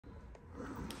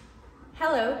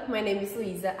Hello, my name is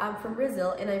Luiza. I'm from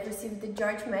Brazil and I've received the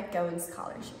George McGowan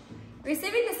Scholarship.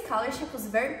 Receiving this scholarship was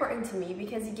very important to me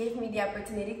because it gave me the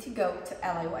opportunity to go to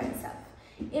LIYSF.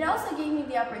 It also gave me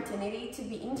the opportunity to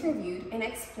be interviewed and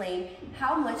explain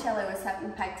how much LIYSF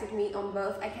impacted me on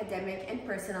both academic and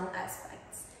personal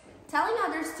aspects. Telling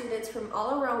other students from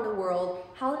all around the world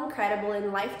how incredible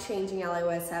and life-changing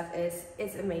LIYSF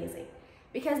is amazing,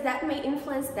 because that may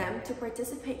influence them to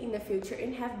participate in the future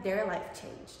and have their life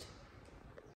changed.